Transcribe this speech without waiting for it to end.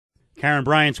KARYN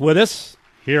Bryant's with us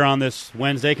here on this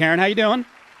Wednesday. KARYN, how you doing?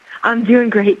 I'm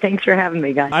doing great. Thanks for having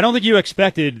me, guys. I don't think you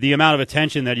expected the amount of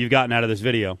attention that you've gotten out of this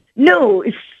video. No,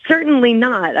 certainly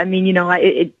not. I mean,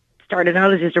 it started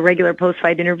out as just a regular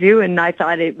post-fight interview, and I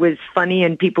thought it was funny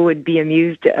and people would be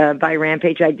amused by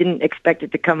Rampage. I didn't expect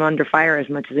it to come under fire as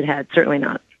much as it had. Certainly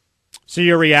not. So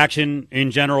your reaction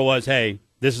in general was, hey,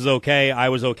 this is okay. I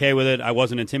was okay with it. I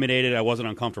wasn't intimidated. I wasn't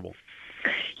uncomfortable.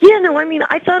 Yeah, no, I mean,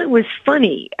 I thought it was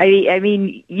funny. I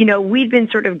mean, we'd been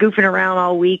sort of goofing around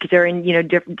all week during,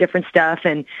 different stuff,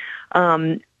 and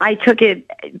I took it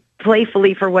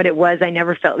playfully for what it was. I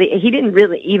never felt, he didn't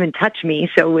really even touch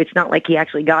me, so it's not like he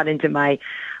actually got into my,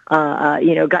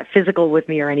 got physical with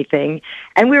me or anything.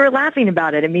 And we were laughing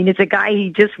about it. I mean, it's a guy, he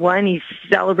just won, he's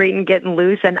celebrating, getting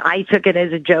loose, and I took it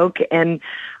as a joke, and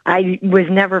I was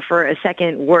never for a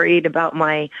second worried about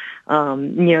my,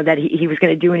 that he was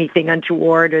going to do anything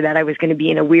untoward or that I was going to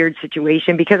be in a weird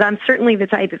situation, because I'm certainly the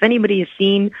type, if anybody has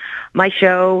seen my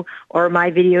show or my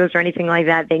videos or anything like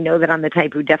that, they know that I'm the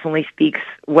type who definitely speaks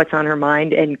what's on her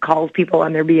mind and calls people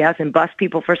on their BS and busts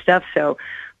people for stuff. So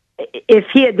if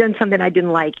he had done something I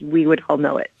didn't like, we would all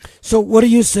know it. So what do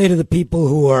you say to the people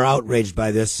who are outraged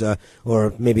by this,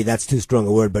 or maybe that's too strong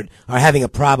a word, but are having a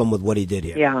problem with what he did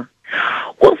here? Yeah.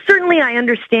 Well, certainly I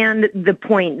understand the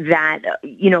point that,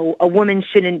 a woman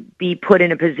shouldn't be put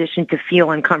in a position to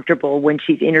feel uncomfortable when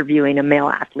she's interviewing a male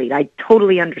athlete. I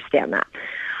totally understand that.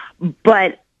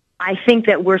 But I think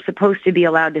that we're supposed to be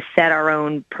allowed to set our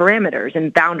own parameters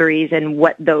and boundaries and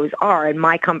what those are. And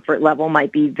my comfort level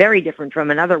might be very different from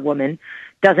another woman.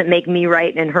 Doesn't make me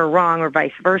right and her wrong, or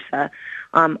vice versa.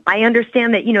 I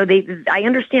understand that, I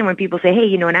understand when people say,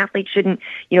 hey, an athlete shouldn't,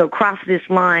 cross this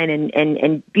line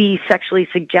and be sexually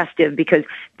suggestive because,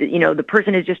 the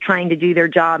person is just trying to do their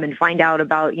job and find out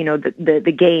about,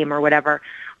 the game or whatever.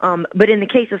 But in the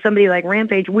case of somebody like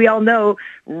Rampage, we all know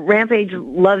Rampage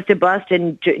loves to bust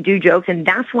and do jokes, and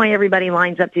that's why everybody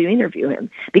lines up to interview him,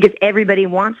 because everybody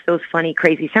wants those funny,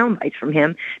 crazy sound bites from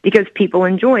him because people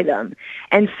enjoy them.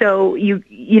 And so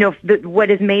what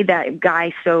has made that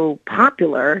guy so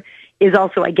popular is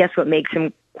also, I guess, what makes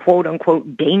him quote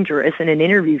unquote dangerous in an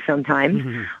interview sometimes.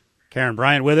 Mm-hmm. KARYN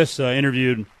Bryant with us,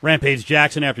 interviewed Rampage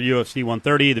Jackson after UFC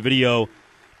 130. The video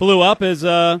blew up as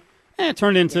it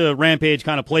turned into Rampage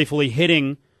kind of playfully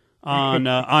hitting on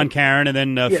KARYN and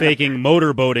then faking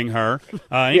motorboating her.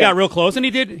 He got real close, and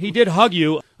he did hug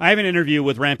you. I have an interview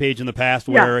with Rampage in the past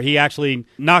where he actually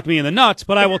knocked me in the nuts,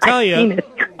 but I will tell you,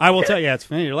 it's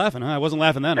funny, you're laughing, huh? I wasn't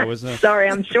laughing then. I was sorry,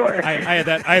 I'm sure. I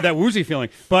had that woozy feeling,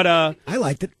 but I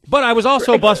liked it. But I was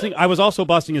also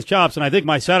busting his chops, and I think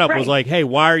my setup was like, hey,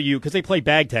 why are you? Because they play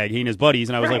bag tag, he and his buddies,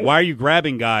 and I was like, why are you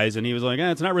grabbing guys? And he was like,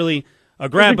 it's not really a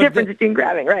grab. There's a difference between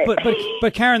grabbing, right?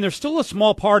 But KARYN, there's still a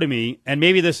small part of me, and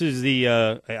maybe this is the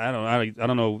I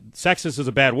don't know, sexist is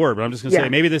a bad word, but I'm just gonna say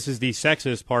maybe this is the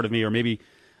sexist part of me, or maybe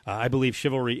I believe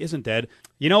chivalry isn't dead.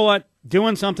 You know what?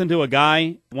 Doing something to a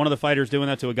guy, one of the fighters doing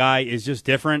that to a guy, is just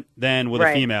different than with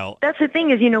a female. That's the thing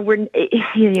is,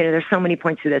 there's so many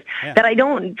points to this that I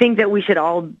don't think that we should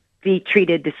all be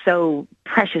treated so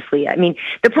preciously. I mean,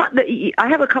 I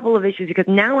have a couple of issues because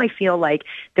now I feel like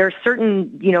there are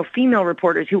certain, female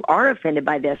reporters who are offended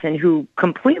by this and who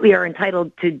completely are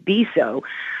entitled to be so.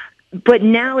 But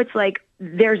now it's like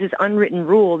there's this unwritten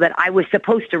rule that I was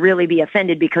supposed to really be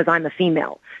offended because I'm a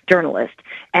female journalist.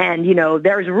 And,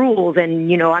 there's rules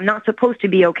and, I'm not supposed to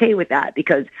be okay with that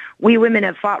because we women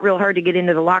have fought real hard to get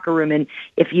into the locker room. And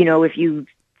if you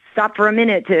stop for a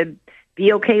minute to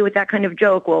be okay with that kind of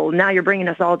joke, well, now you're bringing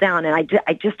us all down. And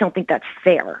I just don't think that's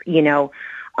fair,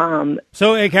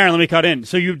 So, hey, KARYN, let me cut in.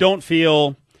 So you don't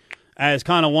feel as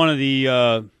kind of one of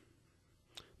the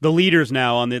leaders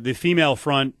now on the female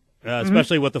front,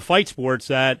 especially with the fight sports,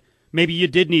 that maybe you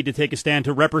did need to take a stand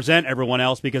to represent everyone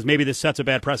else because maybe this sets a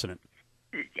bad precedent.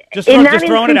 Just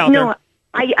throwing it out there.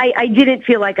 I didn't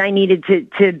feel like I needed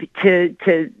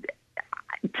to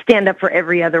stand up for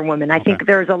every other woman. I think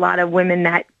there's a lot of women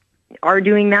that are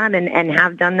doing that and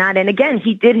have done that. And again,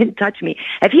 he didn't touch me.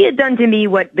 If he had done to me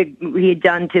what he had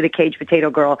done to the cage potato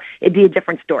girl, it'd be a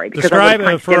different story. Because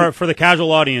describe for the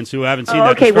casual audience who haven't seen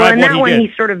that. Okay, well, in that one, did.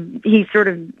 he sort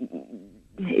of,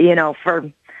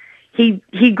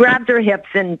 he grabs her hips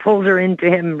and pulls her into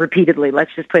him repeatedly.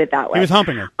 Let's just put it that way. He was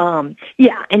humping her.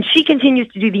 And she continues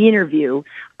to do the interview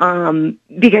and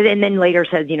then later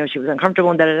says, she was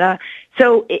uncomfortable and da-da-da.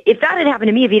 So if that had happened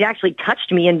to me, if he'd actually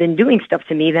touched me and been doing stuff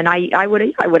to me, then I would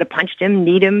have punched him,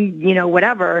 kneed him,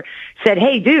 whatever, said,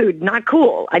 hey, dude, not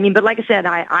cool. I mean, but like I said,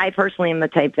 I personally am the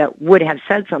type that would have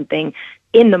said something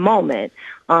in the moment.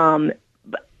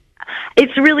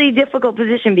 It's a really difficult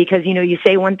position because, you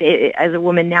say one thing as a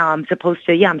woman now, I'm supposed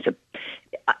to,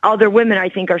 other women I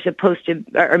think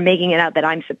are making it out that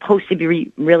I'm supposed to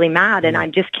be really mad, and I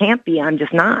just can't be. I'm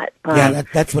just not.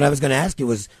 That's what I was going to ask you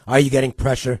was, are you getting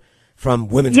pressure from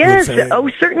women's groups? Yes,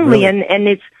 certainly. Really? And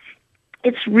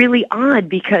it's really odd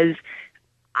because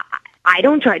I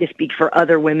don't try to speak for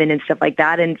other women and stuff like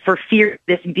that, and for fear of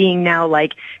this being now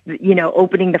like,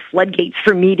 opening the floodgates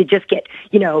for me to just get,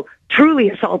 truly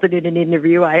assaulted in an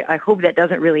interview. I hope that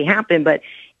doesn't really happen, but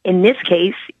in this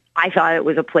case, I thought it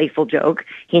was a playful joke.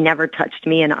 He never touched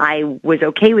me, and I was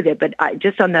okay with it. But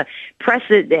just on the press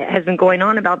that has been going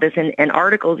on about this and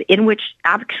articles in which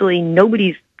actually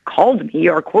nobody's called me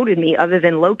or quoted me other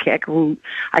than Low Kick, who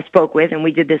I spoke with, and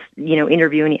we did this,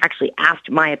 interview, and he actually asked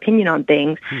my opinion on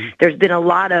things. There's been a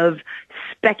lot of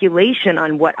speculation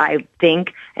on what I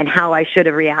think and how I should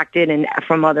have reacted and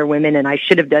from other women, and I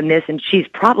should have done this, and she's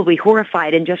probably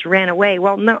horrified and just ran away.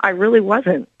 Well, no, I really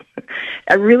wasn't.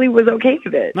 I really was okay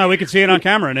with it. No, we could see it on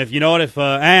camera, and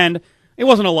and it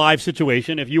wasn't a live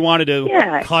situation. If you wanted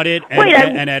to cut it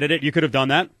and edit it, you could have done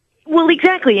that. Well,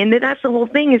 exactly, and that's the whole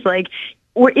thing is like,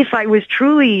 or if I was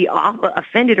truly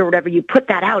offended or whatever, you put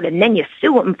that out and then you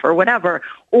sue them for whatever.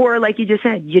 Or like you just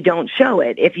said, you don't show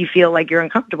it if you feel like you're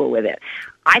uncomfortable with it.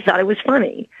 I thought it was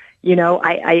funny. It's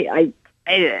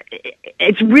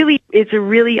a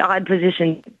really odd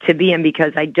position to be in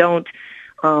because I don't,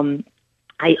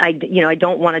 I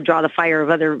don't want to draw the fire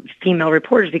of other female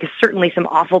reporters because certainly some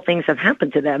awful things have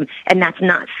happened to them, and that's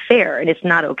not fair, and it's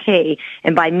not okay.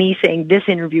 And by me saying this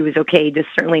interview is okay does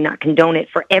certainly not condone it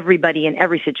for everybody in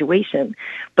every situation.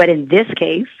 But in this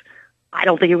case, I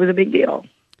don't think it was a big deal.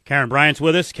 KARYN Bryant's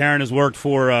with us. KARYN has worked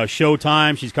for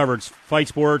Showtime. She's covered fight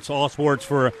sports, all sports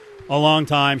for a long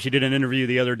time. She did an interview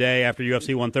the other day after UFC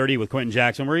 130 with Quentin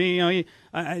Jackson, where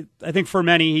I think for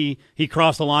many he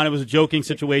crossed the line. It was a joking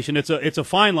situation. It's a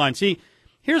fine line. See,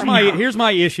 here's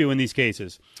my issue in these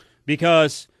cases,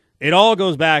 because it all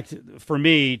goes back for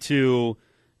me to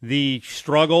the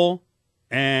struggle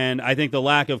and I think the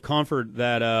lack of comfort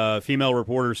that female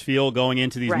reporters feel going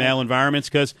into these male environments.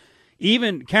 Because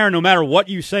even KARYN, no matter what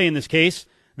you say in this case,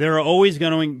 there are always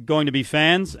going to be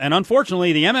fans, and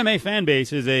unfortunately, the MMA fan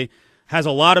base has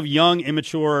a lot of young,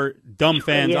 immature, dumb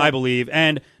fans, I believe.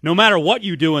 And no matter what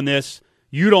you do in this,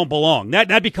 you don't belong.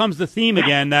 That becomes the theme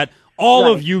again. That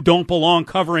all of you don't belong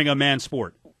covering a man's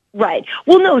sport. Right.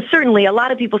 Well, no, certainly. A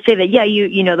lot of people say that,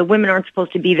 the women aren't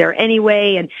supposed to be there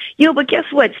anyway. And, but guess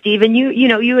what, Steve? And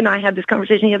you and I had this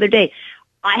conversation the other day.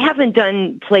 I haven't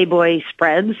done Playboy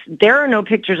spreads. There are no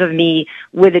pictures of me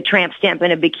with a tramp stamp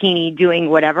and a bikini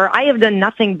doing whatever. I have done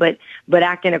nothing but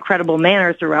act in a credible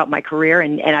manner throughout my career,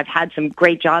 and I've had some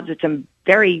great jobs at some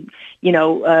very,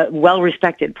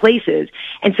 well-respected places.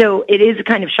 And so it is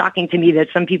kind of shocking to me that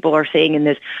some people are saying in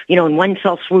this, in one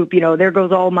fell swoop, there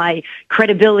goes all my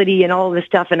credibility and all this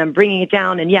stuff, and I'm bringing it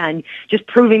down, and just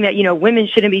proving that, women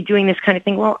shouldn't be doing this kind of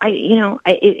thing. Well,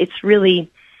 it's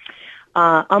really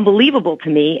unbelievable to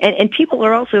me. And people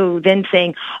are also then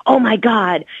saying, oh my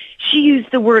God, she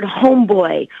used the word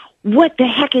homeboy. What the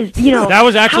heck is, That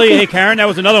was actually, hey, KARYN, that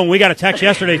was another one. We got a text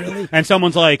yesterday, and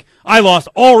someone's like, I lost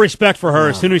all respect for her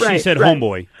as soon as she said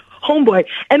homeboy. Homeboy.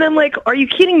 And I'm like, are you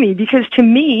kidding me? Because to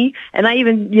me, and I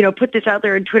even, put this out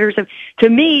there on Twitter, so to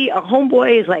me, a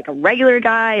homeboy is like a regular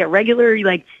guy, a regular,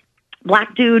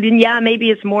 black dude, and maybe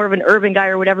it's more of an urban guy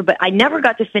or whatever, but I never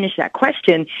got to finish that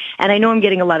question, and I know I'm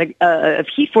getting a lot of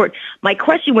heat for it. My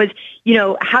question was,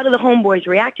 how do the homeboys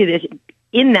react to this?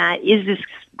 In that, is this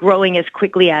growing as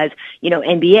quickly as,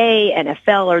 NBA,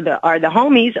 NFL, are the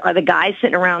homies, are the guys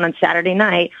sitting around on Saturday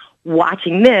night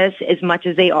watching this as much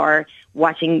as they are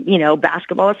watching,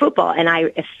 basketball or football? And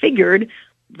I figured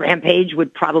Rampage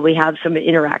would probably have some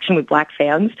interaction with black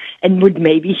fans and would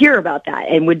maybe hear about that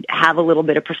and would have a little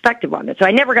bit of perspective on it. So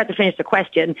I never got to finish the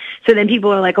question. So then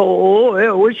people are like,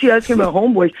 what's she asking about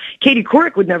homeboys? Katie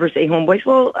Couric would never say homeboys.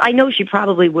 Well, I know she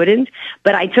probably wouldn't,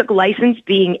 but I took license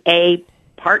being a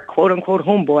part quote-unquote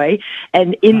homeboy,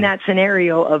 and in that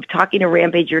scenario of talking to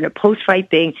Rampage, you're in a post-fight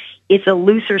thing. It's a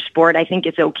looser sport. I think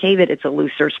it's okay that it's a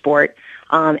looser sport.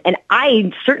 And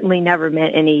I certainly never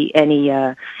meant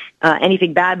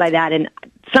anything bad by that. And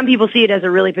some people see it as a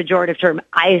really pejorative term.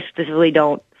 I specifically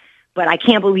don't. But I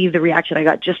can't believe the reaction I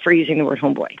got just for using the word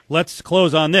homeboy. Let's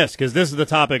close on this, because this is the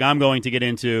topic I'm going to get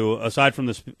into, aside from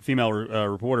this female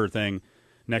reporter thing,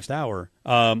 next hour.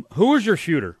 Who was your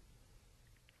shooter?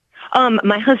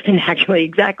 My husband, actually,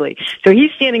 exactly. So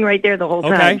he's standing right there the whole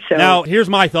time. Okay. So. Now, here's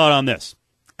my thought on this.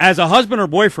 As a husband or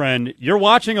boyfriend, you're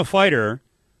watching a fighter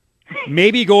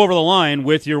maybe go over the line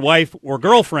with your wife or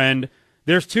girlfriend.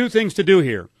 There's two things to do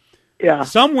here. Yeah.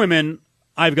 Some women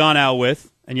I've gone out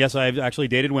with, and yes, I've actually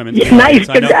dated women. Yeah, nice.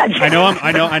 I know.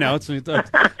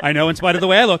 I know. In spite of the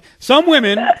way I look, some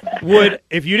women would,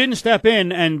 if you didn't step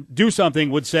in and do something,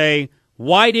 would say,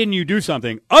 "Why didn't you do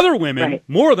something?" Other women,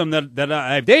 more of them that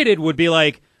I've dated, would be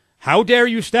like, "How dare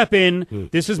you step in?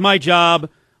 This is my job.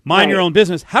 Mind your own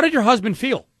business." How did your husband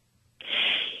feel?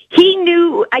 He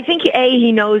knew, I think, A,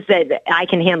 he knows that I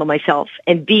can handle myself,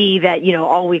 and B, that, you know,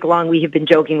 all week long we have been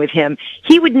joking with him.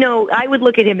 He would know, I would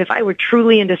look at him, if I were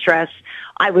truly in distress,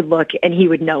 I would look and he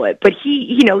would know it. But he,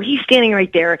 you know, he's standing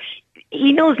right there.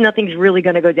 He knows nothing's really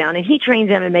going to go down, and he trains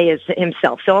MMA as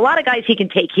himself. So a lot of guys he can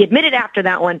take. He admitted after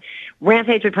that one,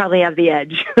 Rampage would probably have the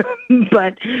edge.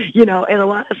 But, you know, in a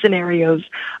lot of scenarios,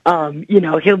 you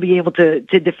know, he'll be able to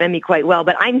defend me quite well.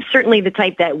 But I'm certainly the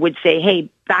type that would say, hey,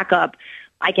 back up.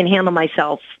 I can handle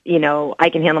myself, you know,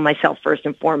 I can handle myself first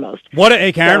and foremost.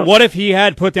 Hey, Karen, what if he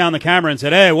had put down the camera and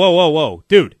said, hey, whoa,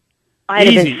 dude, I'd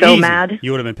have been so mad.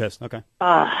 You would have been pissed, okay.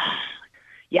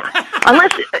 Yeah.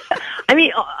 Unless, I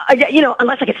mean, you know,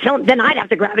 unless I could film, then I'd have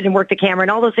to grab it and work the camera,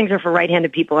 and all those things are for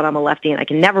right-handed people, and I'm a lefty, and I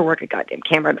can never work a goddamn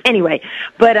camera. Anyway,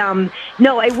 but,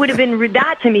 no, it would have been,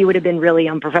 that to me would have been really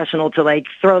unprofessional to, like,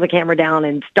 throw the camera down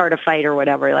and start a fight or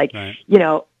whatever. Like, you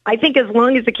know, I think as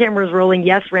long as the camera is rolling,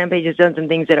 yes, Rampage has done some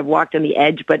things that have walked on the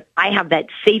edge, but I have that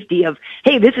safety of,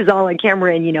 hey, this is all on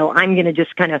camera, and, you know, I'm going to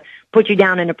just kind of put you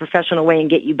down in a professional way and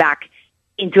get you back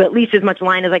into at least as much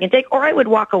line as I can take, or I would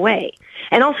walk away.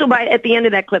 And also at the end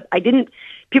of that clip,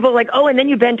 people were like, oh, and then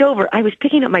you bent over. I was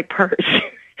picking up my purse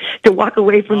to walk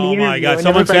away from the interview. Oh, my God.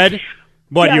 Someone said, like,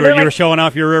 what, yeah, you were showing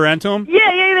off your rear end to him? Yeah,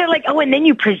 they're like, oh, and then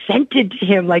you presented to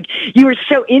him, like, you were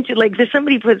so into, like,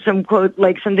 somebody put some quote,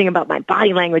 like, something about my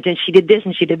body language, and she did this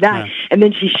and she did that, and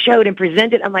then she showed and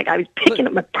presented. I'm like, I was picking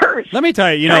up my purse. Let me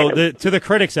tell you, you know, to the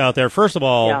critics out there, first of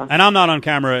all, and I'm not on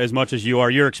camera as much as you are,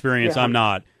 your experience, I'm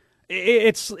not.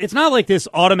 It's not like this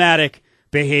automatic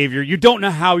behavior. You don't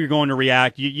know how you're going to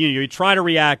react. You try to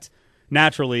react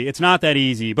naturally. It's not that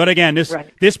easy. But again,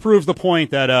 this proves the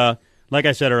point that, like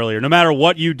I said earlier, no matter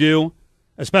what you do,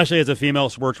 especially as a female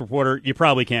sports reporter, you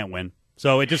probably can't win.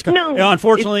 So it just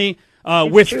unfortunately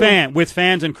with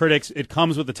fans and critics, it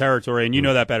comes with the territory, and you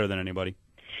know that better than anybody.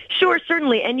 Sure,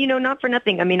 certainly, and you know, not for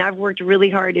nothing. I mean, I've worked really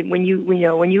hard, and when you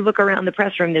look around the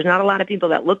press room, there's not a lot of people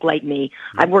that look like me.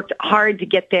 I've worked hard to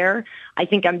get there. I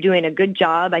think I'm doing a good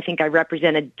job. I think I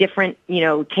represent a different, you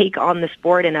know, take on the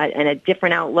sport and a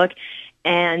different outlook.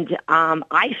 And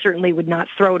I certainly would not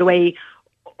throw it away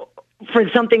for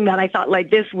something that I thought like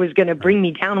this was going to bring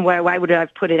me down. Why would I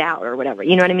have put it out or whatever?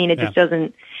 You know what I mean? It just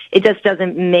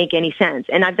doesn't make any sense.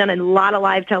 And I've done a lot of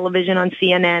live television on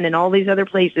CNN and all these other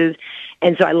places.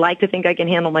 And so I like to think I can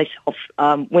handle myself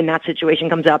when that situation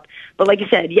comes up. But like you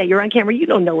said, yeah, you're on camera. You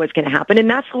don't know what's going to happen. And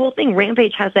that's the whole thing.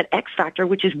 Rampage has that X factor,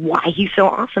 which is why he's so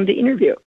awesome to interview.